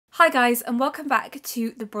Hi guys, and welcome back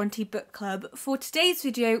to the Brontë Book Club. For today's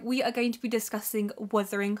video we are going to be discussing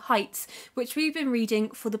Wuthering Heights, which we've been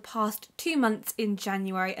reading for the past 2 months in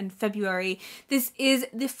January and February. This is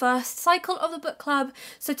the first cycle of the book club,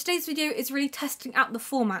 so today's video is really testing out the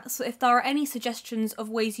format, so if there are any suggestions of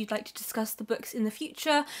ways you'd like to discuss the books in the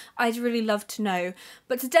future, I'd really love to know.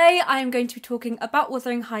 But today I am going to be talking about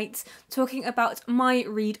Wuthering Heights, talking about my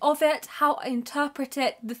read of it, how I interpret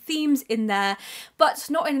it, the themes in there, but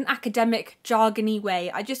not in an academic jargony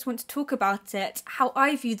way. I just want to talk about it, how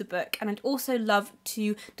I view the book, and I'd also love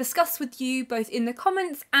to discuss with you both in the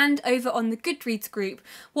comments and over on the Goodreads group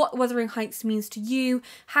what Wuthering Heights means to you,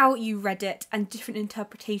 how you read it, and different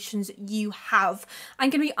interpretations you have. I'm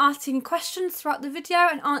going to be asking questions throughout the video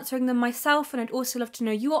and answering them myself, and I'd also love to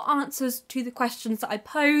know your answers to the questions that I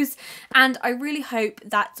pose, and I really hope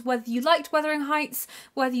that whether you liked Wuthering Heights,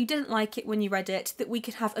 whether you didn't like it when you read it, that we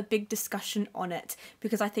could have a big discussion on it,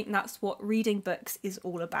 because I think that's what reading books is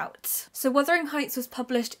all about. So Wuthering Heights was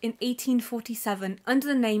published in 1847 under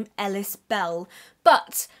the name Ellis Bell,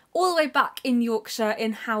 but all the way back in Yorkshire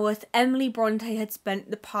in Haworth, Emily Brontë had spent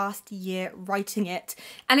the past year writing it,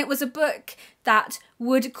 and it was a book that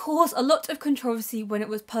would cause a lot of controversy when it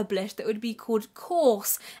was published, that would be called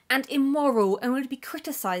coarse and immoral and would be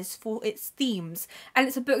criticised for its themes. And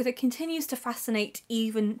it's a book that continues to fascinate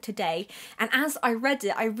even today. And as I read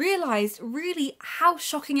it, I realised really how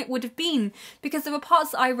shocking it would have been, because there were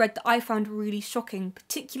parts that I read that I found really shocking,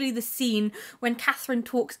 particularly the scene when Catherine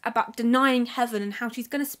talks about denying heaven and how she's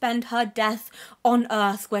going to spend her death on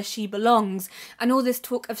earth where she belongs, and all this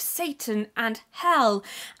talk of Satan and hell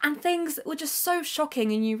and things that were just so shocking.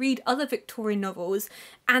 And you read other Victorian novels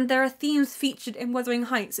and there are themes featured in Wuthering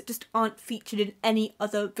Heights that just aren't featured in any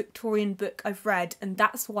other Victorian book I've read, and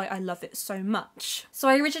that's why I love it so much. So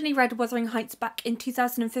I originally read Wuthering Heights back in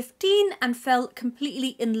 2015 and fell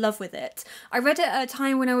completely in love with it. I read it at a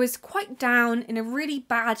time when I was quite down, in a really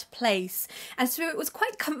bad place, and so it was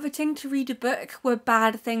quite comforting to read a book where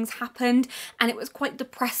bad things happened and it was quite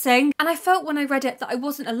depressing, and I felt when I read it that I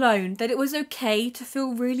wasn't alone, that it was okay to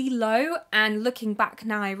feel really low. And looking back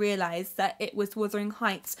now, I realised that it was Wuthering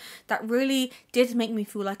Heights that really did make me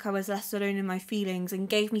feel like I was less alone in my feelings and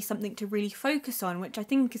gave me something to really focus on, which I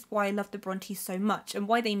think is why I love the Brontes so much and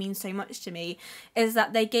why they mean so much to me, is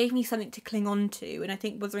that they gave me something to cling on to, and I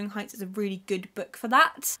think Wuthering Heights is a really good book for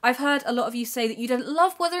that. I've heard a lot of you say that you didn't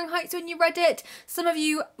love Wuthering Heights when you read it. Some of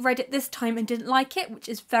you read it this time and didn't like it, which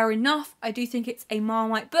is fair enough. I do think it's a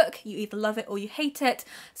Marmite book. You either love it or you hate it.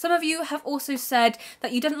 Some of you have also said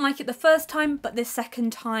that you didn't like it the first time, but this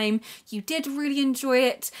second time you did really enjoy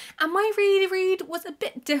it, and my read was a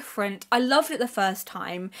bit different. I loved it the first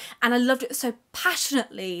time and I loved it so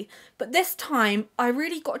passionately, but this time I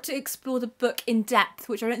really got to explore the book in depth,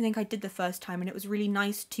 which I don't think I did the first time, and it was really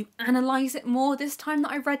nice to analyse it more this time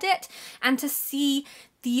that I read it and to see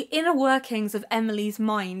the inner workings of Emily's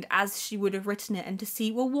mind as she would have written it, and to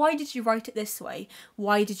see, well, why did you write it this way?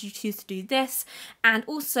 Why did you choose to do this? And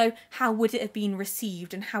also, how would it have been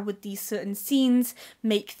received, and how would these certain scenes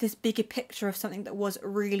make this bigger picture of something that was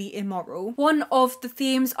really immoral? One of the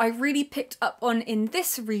themes I really picked up on in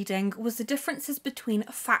this reading was the differences between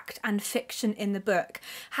fact and fiction in the book.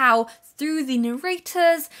 How through the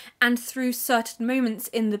narrators and through certain moments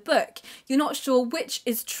in the book, you're not sure which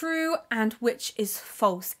is true and which is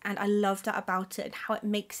false. And I love that about it, and how it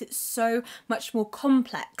makes it so much more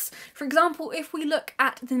complex. For example, if we look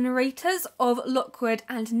at the narrators of Lockwood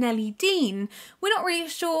and Nellie Dean, we're not really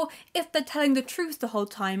sure if they're telling the truth the whole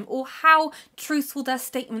time or how truthful their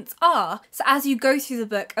statements are. So as you go through the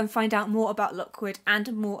book and find out more about Lockwood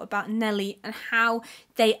and more about Nellie and how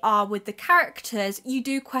they are with the characters, you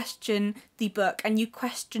do question the book and you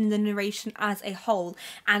question the narration as a whole,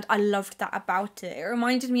 and I loved that about it. It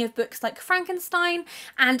reminded me of books like Frankenstein,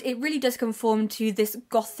 and it really does conform to this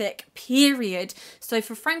Gothic period. So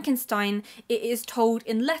for Frankenstein, it is told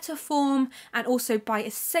in letter form and also by a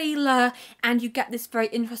sailor, and you get this very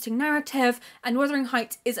interesting narrative, and Wuthering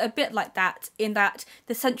Heights is a bit like that, in that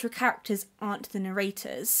the central characters aren't the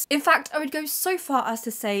narrators. In fact, I would go so far as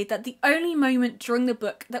to say that the only moment during the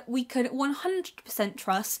book that we can 100%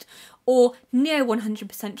 trust, or near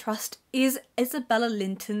 100% trust, is Isabella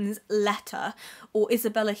Linton's letter, or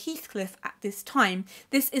Isabella Heathcliff at this time.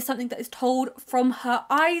 This is something that is told from her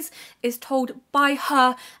eyes, is told by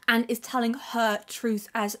her, and is telling her truth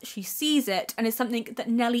as she sees it, and is something that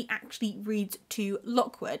Nellie actually reads to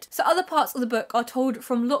Lockwood. So other parts of the book are told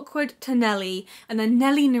from Lockwood to Nellie, and then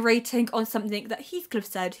Nellie narrating on something that Heathcliff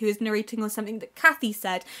said, who is narrating on something that Cathy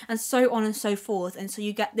said, and so on and so forth. And so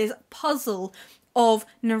you get this puzzle of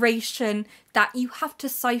narration that you have to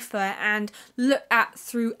decipher and look at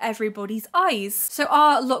through everybody's eyes. So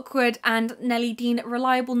are Lockwood and Nellie Dean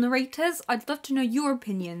reliable narrators? I'd love to know your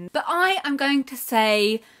opinion. But I am going to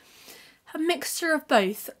say a mixture of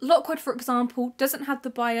both. Lockwood, for example, doesn't have the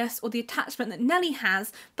bias or the attachment that Nellie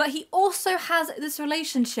has, but he also has this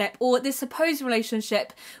relationship, or this supposed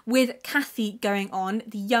relationship, with Kathy going on,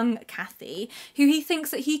 the young Kathy, who he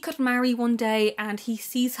thinks that he could marry one day, and he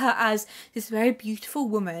sees her as this very beautiful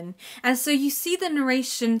woman. And so you see the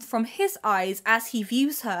narration from his eyes as he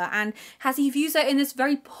views her, and as he views her in this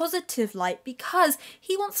very positive light, because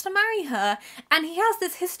he wants to marry her. And he has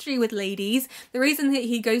this history with ladies. The reason that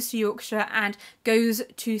he goes to Yorkshire and goes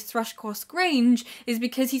to Thrushcross Grange is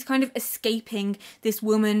because he's kind of escaping this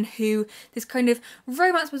woman who, this kind of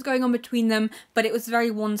romance was going on between them, but it was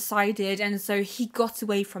very one-sided, and so he got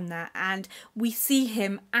away from that, and we see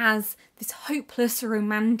him as this hopeless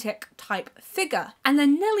romantic type figure. And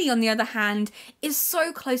then Nellie, on the other hand, is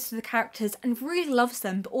so close to the characters and really loves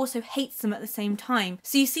them, but also hates them at the same time.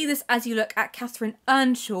 So you see this as you look at Catherine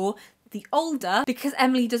Earnshaw, the older, because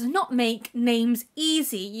Emily does not make names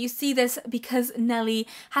easy. You see this because Nellie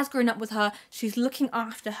has grown up with her, she's looking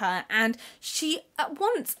after her, and she at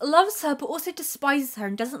once loves her but also despises her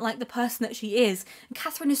and doesn't like the person that she is. And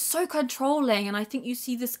Catherine is so controlling, and I think you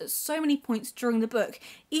see this at so many points during the book.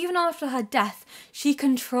 Even after her death, she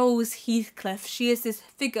controls Heathcliff. She is this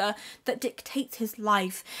figure that dictates his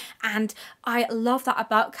life, and I love that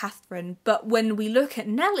about Catherine. But when we look at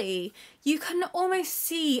Nellie, you can almost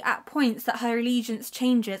see at points that her allegiance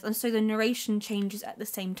changes, and so the narration changes at the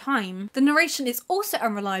same time. The narration is also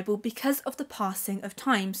unreliable because of the passing of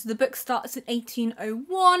time. So the book starts in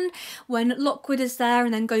 1801 when Lockwood is there,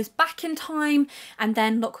 and then goes back in time, and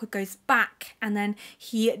then Lockwood goes back, and then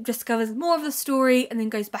he discovers more of the story, and then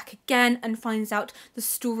goes back again and finds out the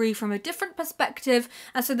story from a different perspective.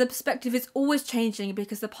 And so the perspective is always changing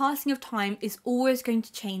because the passing of time is always going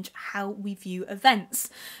to change how we view events.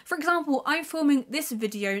 For example, I'm filming this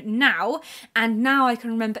video now, and now I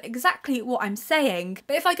can remember exactly what I'm saying,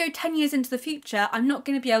 but if I go 10 years into the future, I'm not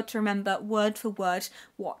going to be able to remember word for word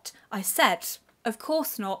what I said. Of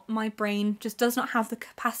course not, my brain just does not have the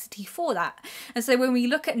capacity for that. And so when we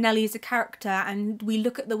look at Nellie as a character and we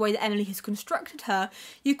look at the way that Emily has constructed her,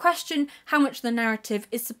 you question how much the narrative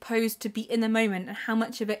is supposed to be in the moment and how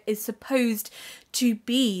much of it is supposed to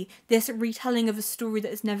be this retelling of a story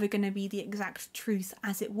that is never going to be the exact truth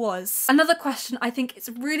as it was. Another question I think it's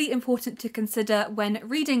really important to consider when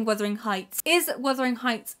reading Wuthering Heights: is Wuthering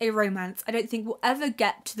Heights a romance? I don't think we'll ever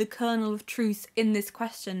get to the kernel of truth in this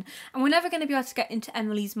question, and we're never going to be able to get into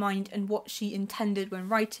Emily's mind and what she intended when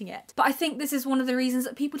writing it. But I think this is one of the reasons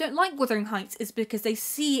that people don't like Wuthering Heights, is because they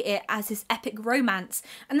see it as this epic romance,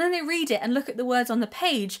 and then they read it and look at the words on the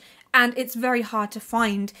page, and it's very hard to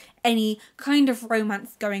find any kind of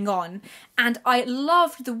romance going on. And I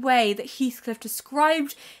loved the way that Heathcliff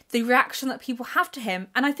described the reaction that people have to him,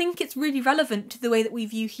 and I think it's really relevant to the way that we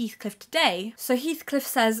view Heathcliff today. So Heathcliff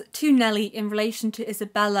says to Nellie in relation to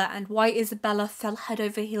Isabella and why Isabella fell head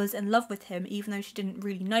over heels in love with him even though she didn't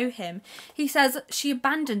really know him. He says, "She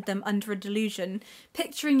abandoned them under a delusion,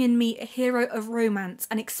 picturing in me a hero of romance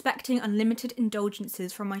and expecting unlimited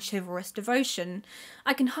indulgences from my chivalrous devotion.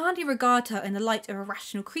 I can hardly regard her in the light of a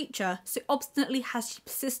rational creature, so obstinately has she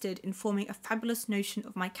persisted in forming a fabulous notion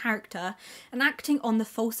of my character and acting on the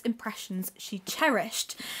false impressions she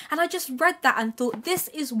cherished." And I just read that and thought, this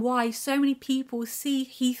is why so many people see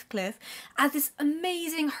Heathcliff as this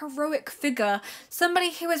amazing heroic figure,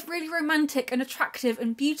 somebody who is really romantic and attractive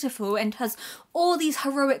and beautiful and has all these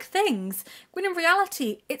heroic things, when in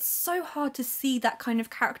reality it's so hard to see that kind of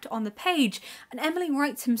character on the page. And Emily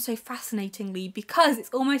writes him so fascinatingly because it's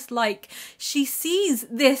almost like she sees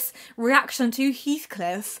this reaction to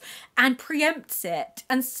Heathcliff and preempts it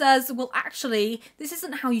and says, well, actually, this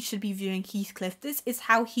isn't how you should be viewing Heathcliff. This is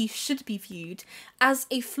how he should be viewed, as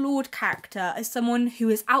a flawed character, as someone who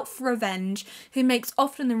is out for revenge, who makes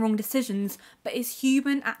often the wrong decisions, but is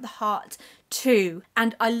human at the heart too.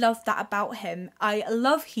 And I love that about him. I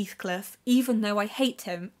love Heathcliff, even though I hate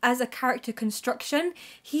him. As a character construction,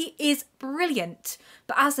 he is brilliant.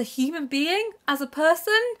 But as a human being, as a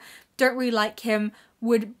person, don't really like him,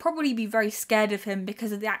 would probably be very scared of him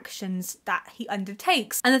because of the actions that he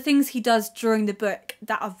undertakes and the things he does during the book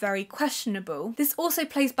that are very questionable. This also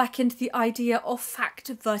plays back into the idea of fact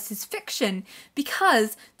versus fiction,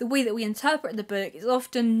 because the way that we interpret the book is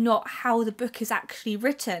often not how the book is actually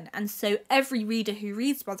written, and so every reader who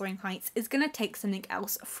reads Wuthering Heights is going to take something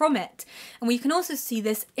else from it. And we can also see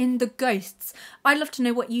this in the ghosts. I'd love to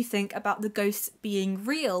know what you think about the ghosts being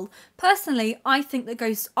real. Personally, I think the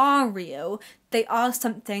ghosts are real. They are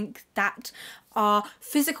something that are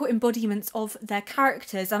physical embodiments of their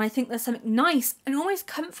characters, and I think there's something nice and almost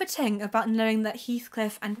comforting about knowing that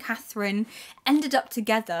Heathcliff and Catherine ended up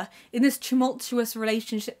together in this tumultuous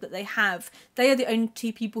relationship that they have. They are the only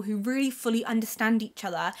two people who really fully understand each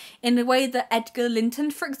other in a way that Edgar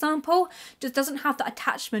Linton, for example, just doesn't have that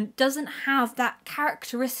attachment, doesn't have that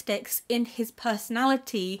characteristics in his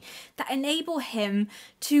personality that enable him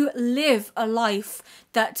to live a life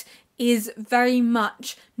that is very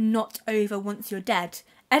much not over once you're dead.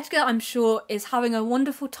 Edgar, I'm sure, is having a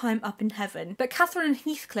wonderful time up in heaven, but Catherine and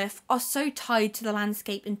Heathcliff are so tied to the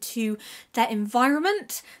landscape and to their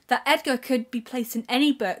environment that Edgar could be placed in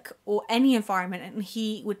any book or any environment and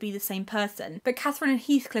he would be the same person. But Catherine and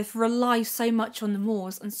Heathcliff rely so much on the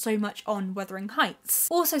moors and so much on Wuthering Heights.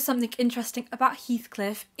 Also, something interesting about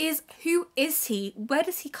Heathcliff is, who is he? Where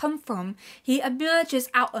does he come from? He emerges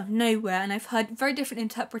out of nowhere, and I've heard very different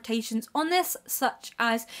interpretations on this, such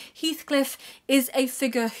as Heathcliff is a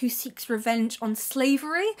figure who seeks revenge on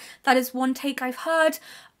slavery. That is one take I've heard.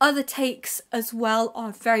 Other takes as well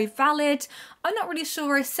are very valid. I'm not really sure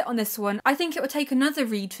where I sit on this one. I think it would take another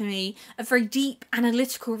read for me, a very deep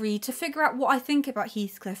analytical read, to figure out what I think about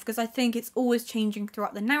Heathcliff, because I think it's always changing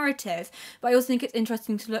throughout the narrative. But I also think it's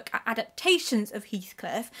interesting to look at adaptations of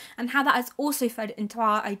Heathcliff and how that has also fed into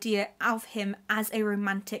our idea of him as a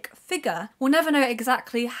romantic figure. We'll never know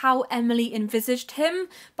exactly how Emily envisaged him,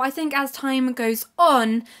 but I think as time goes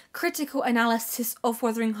on, critical analysis of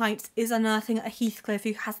Wuthering Heights is unearthing a Heathcliff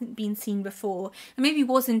who hasn't been seen before, and maybe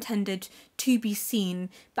was intended to be seen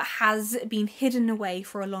but has been hidden away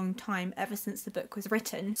for a long time ever since the book was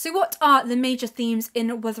written. So what are the major themes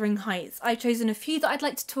in Wuthering Heights? I've chosen a few that I'd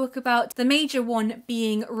like to talk about, the major one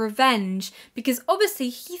being revenge, because obviously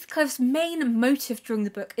Heathcliff's main motive during the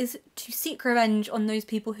book is to seek revenge on those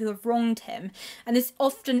people who have wronged him, and this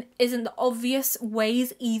often isn't the obvious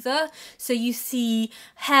ways either. So you see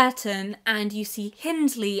Hareton and you see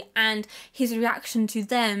Hindley and his reaction to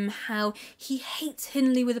them, how he hates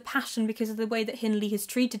Hindley with a passion because of the way that Hindley has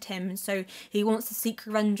treated him, and so he wants to seek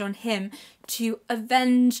revenge on him to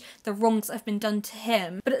avenge the wrongs that have been done to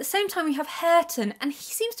him. But at the same time we have Hareton, and he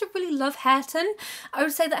seems to really love Hareton. I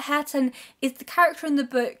would say that Hareton is the character in the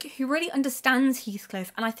book who really understands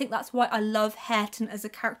Heathcliff, and I think that's why I love Hareton as a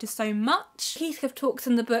character so much. Heathcliff talks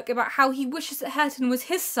in the book about how he wishes that Hareton was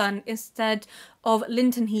his son instead of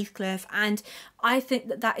Linton Heathcliff, and I think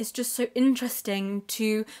that that is just so interesting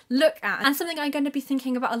to look at, and something I'm going to be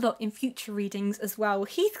thinking about a lot in future readings as well.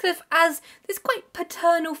 Heathcliff as this quite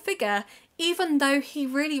paternal figure, even though he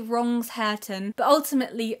really wrongs Hareton, but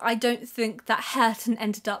ultimately I don't think that Hareton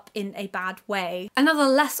ended up in a bad way. Another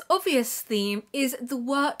less obvious theme is the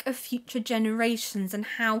work of future generations and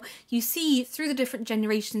how you see through the different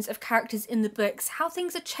generations of characters in the books how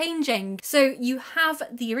things are changing. So you have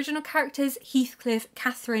the original characters, Heathcliff,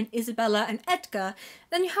 Catherine, Isabella and Edgar,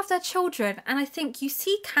 then you have their children, and I think you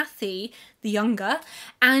see Cathy, the younger,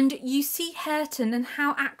 and you see Hareton, and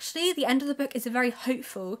how actually the end of the book is very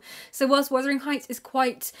hopeful. So whilst Wuthering Heights is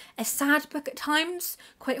quite a sad book at times,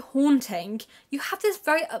 quite haunting, you have this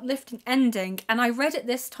very uplifting ending, and I read it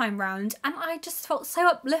this time round and I just felt so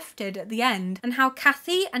uplifted at the end, and how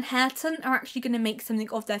Cathy and Hareton are actually going to make something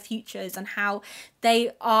of their futures, and how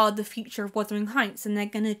they are the future of Wuthering Heights, and they're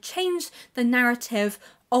going to change the narrative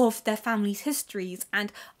of their family's histories, and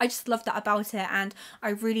I just love that about it, and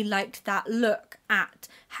I really liked that look at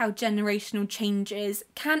how generational changes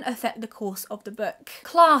can affect the course of the book.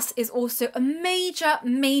 Class is also a major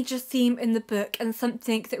theme in the book, and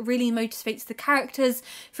something that really motivates the characters.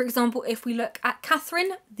 For example, if we look at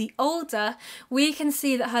Catherine, the older, we can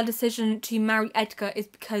see that her decision to marry Edgar is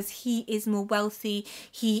because he is more wealthy,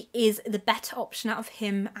 he is the better option out of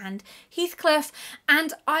him and Heathcliff,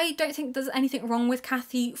 and I don't think there's anything wrong with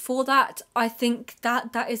Cathy for that. I think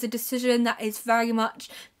that that is a decision that is very much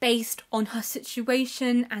based on her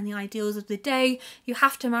situation and the ideals of the day. You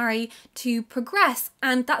have to marry to progress,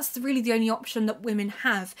 and that's really the only option that women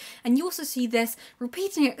have. And you also see this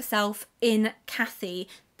repeating itself in Cathy,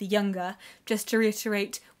 the younger, just to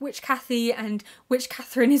reiterate which Cathy and which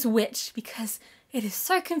Catherine is which, because it is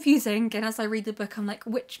so confusing, and as I read the book I'm like,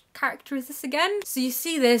 which character is this again? So you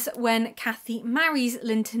see this when Cathy marries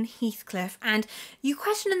Linton Heathcliff, and you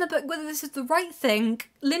question in the book whether this is the right thing.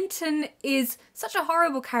 Linton is such a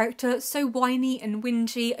horrible character, so whiny and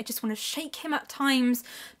whingy, I just want to shake him at times,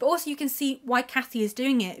 but also you can see why Cathy is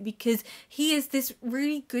doing it, because he is this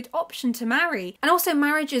really good option to marry. And also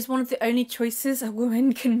marriage is one of the only choices a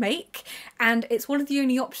woman can make, and it's one of the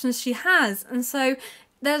only options she has, and so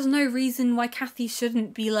there's no reason why Kathy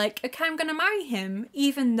shouldn't be like, okay, I'm gonna marry him,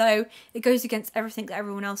 even though it goes against everything that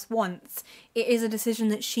everyone else wants. It is a decision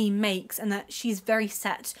that she makes and that she's very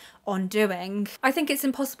set on doing. I think it's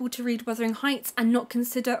impossible to read Wuthering Heights and not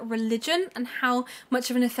consider religion and how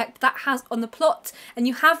much of an effect that has on the plot. And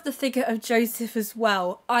you have the figure of Joseph as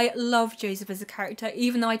well. I love Joseph as a character,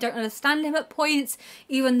 even though I don't understand him at points,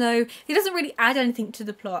 even though he doesn't really add anything to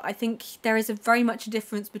the plot. I think there is a very much a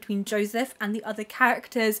difference between Joseph and the other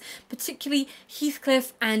characters, particularly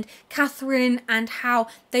Heathcliff and Catherine, and how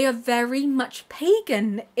they are very much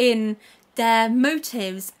pagan in their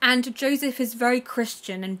motives, and Joseph is very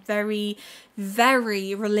Christian and very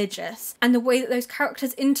religious, and the way that those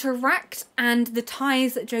characters interact and the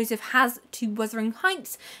ties that Joseph has to Wuthering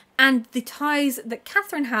Heights and the ties that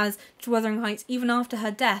Catherine has to Wuthering Heights even after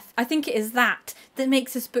her death. I think it is that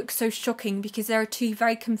makes this book so shocking, because there are two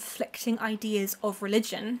very conflicting ideas of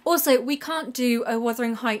religion. Also, we can't do a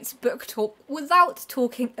Wuthering Heights book talk without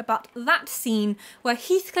talking about that scene where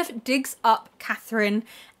Heathcliff digs up Catherine,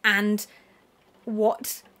 and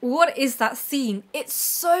what is that scene? It's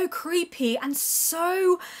so creepy and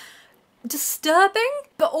so disturbing,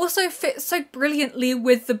 but also fits so brilliantly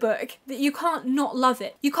with the book that you can't not love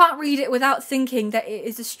it. You can't read it without thinking that it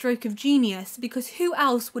is a stroke of genius, because who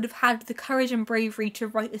else would have had the courage and bravery to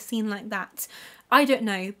write a scene like that? I don't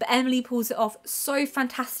know, but Emily pulls it off so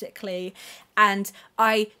fantastically, and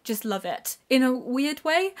I just love it. In a weird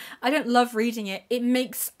way, I don't love reading it. It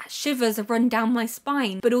makes shivers run down my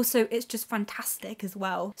spine, but also it's just fantastic as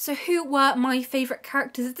well. So who were my favourite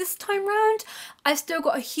characters this time round? I've still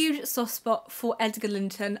got a huge soft spot for Edgar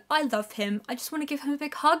Linton. I love him. I just want to give him a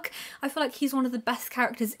big hug. I feel like he's one of the best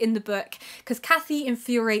characters in the book, because Kathy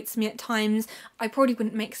infuriates me at times. I probably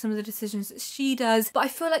wouldn't make some of the decisions that she does, but I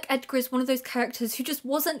feel like Edgar is one of those characters who just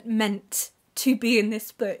wasn't meant to be in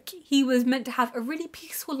this book. He was meant to have a really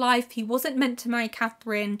peaceful life. He wasn't meant to marry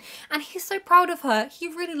Catherine, and he's so proud of her. He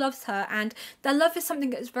really loves her, and their love is something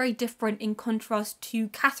that is very different in contrast to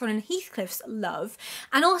Catherine and Heathcliff's love.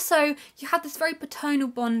 And also you have this very paternal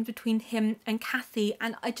bond between him and Kathy,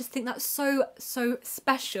 and I just think that's so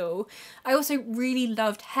special. I also really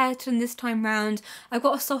loved Hareton this time round. I've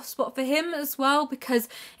got a soft spot for him as well, because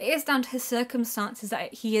it is down to his circumstances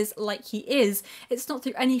that he is like he is. It's not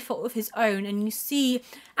through any fault of his own, and you see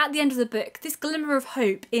at the end of the book this glimmer of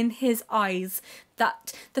hope in his eyes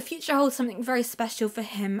that the future holds something very special for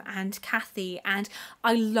him and Kathy. And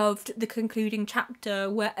I loved the concluding chapter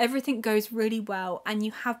where everything goes really well and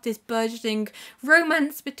you have this burgeoning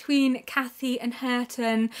romance between Kathy and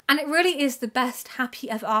Hareton, and it really is the best happy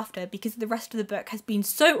ever after, because the rest of the book has been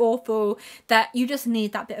so awful that you just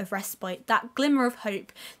need that bit of respite, that glimmer of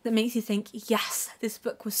hope that makes you think, yes, this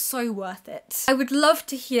book was so worth it. I would love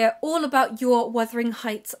to hear all about your Wuthering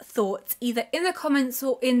Heights thoughts, either in the comments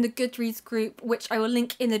or in the Goodreads group, which I will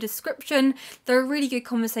link in the description. There are really good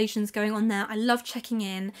conversations going on there. I love checking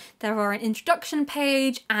in. There are an introduction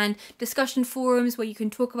page and discussion forums where you can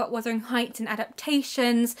talk about Wuthering Heights and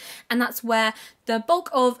adaptations, and that's where the bulk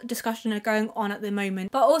of discussion are going on at the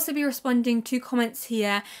moment. But I'll also be responding to comments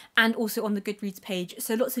here and also on the Goodreads page,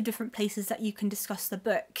 so lots of different places that you can discuss the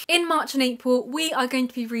book. In March and April we are going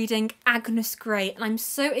to be reading Agnes Grey, and I'm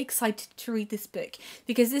so excited to read this book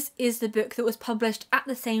because this is the book that was published at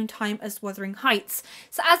the same time as Wuthering Heights.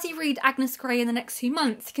 So as you read Agnes Grey in the next few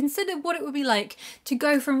months, consider what it would be like to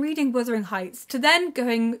go from reading Wuthering Heights to then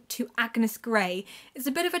going to Agnes Grey. It's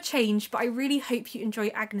a bit of a change, but I really hope you enjoy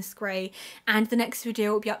Agnes Grey, and the next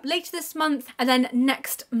video will be up later this month, and then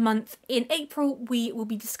next month in April we will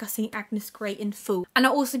be discussing Agnes Grey in full. And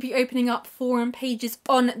I'll also be opening up forum pages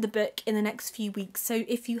on the book in the next few weeks, so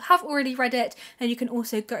if you have already read it then you can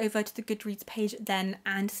also go over to the Goodreads page then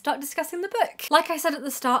and start discussing the book. Like I said at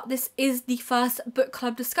the start, this is the first book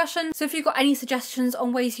club discussion, so if you've got any suggestions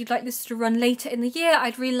on ways you'd like this to run later in the year,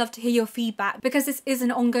 I'd really love to hear your feedback, because this is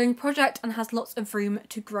an ongoing project and has lots of room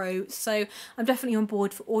to grow. So I'm definitely on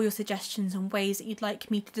board for all your suggestions on ways that you'd like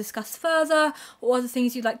me to discuss further, or other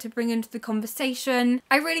things you'd like to bring into the conversation.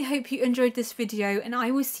 I really hope you enjoyed this video, and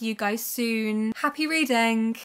I will see you guys soon. Happy reading!